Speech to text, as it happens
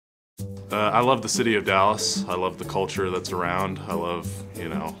I love the city of Dallas. I love the culture that's around. I love,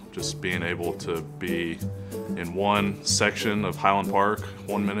 just being able to be in one section of Highland Park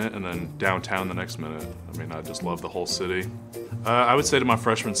 1 minute and then downtown the next minute. I mean, I just love the whole city. I would say to my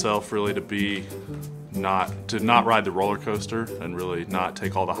freshman self really to not ride the roller coaster and really not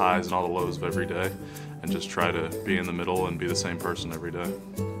take all the highs and all the lows of every day and just try to be in the middle and be the same person every day.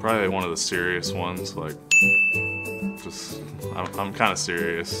 Probably one of the serious ones, like I'm kind of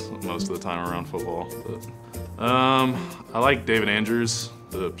serious most of the time around football. But, I like David Andrews,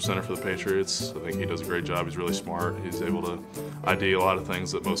 the center for the Patriots. I think he does a great job. He's really smart. He's able to ID a lot of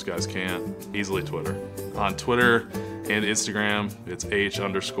things that most guys can't. Easily Twitter. On Twitter and Instagram, it's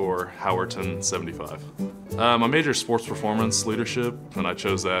H_Howerton75. My major is sports performance leadership, and I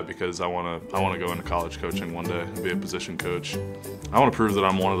chose that because I want to go into college coaching one day and be a position coach. I want to prove that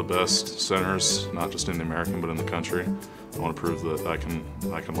I'm one of the best centers, not just in the American but in the country. I want to prove that I can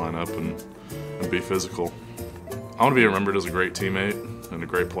line up and be physical. I want to be remembered as a great teammate and a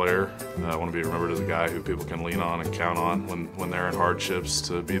great player. I want to be remembered as a guy who people can lean on and count on when they're in hardships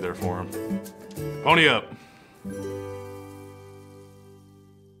to be there for them. Pony up!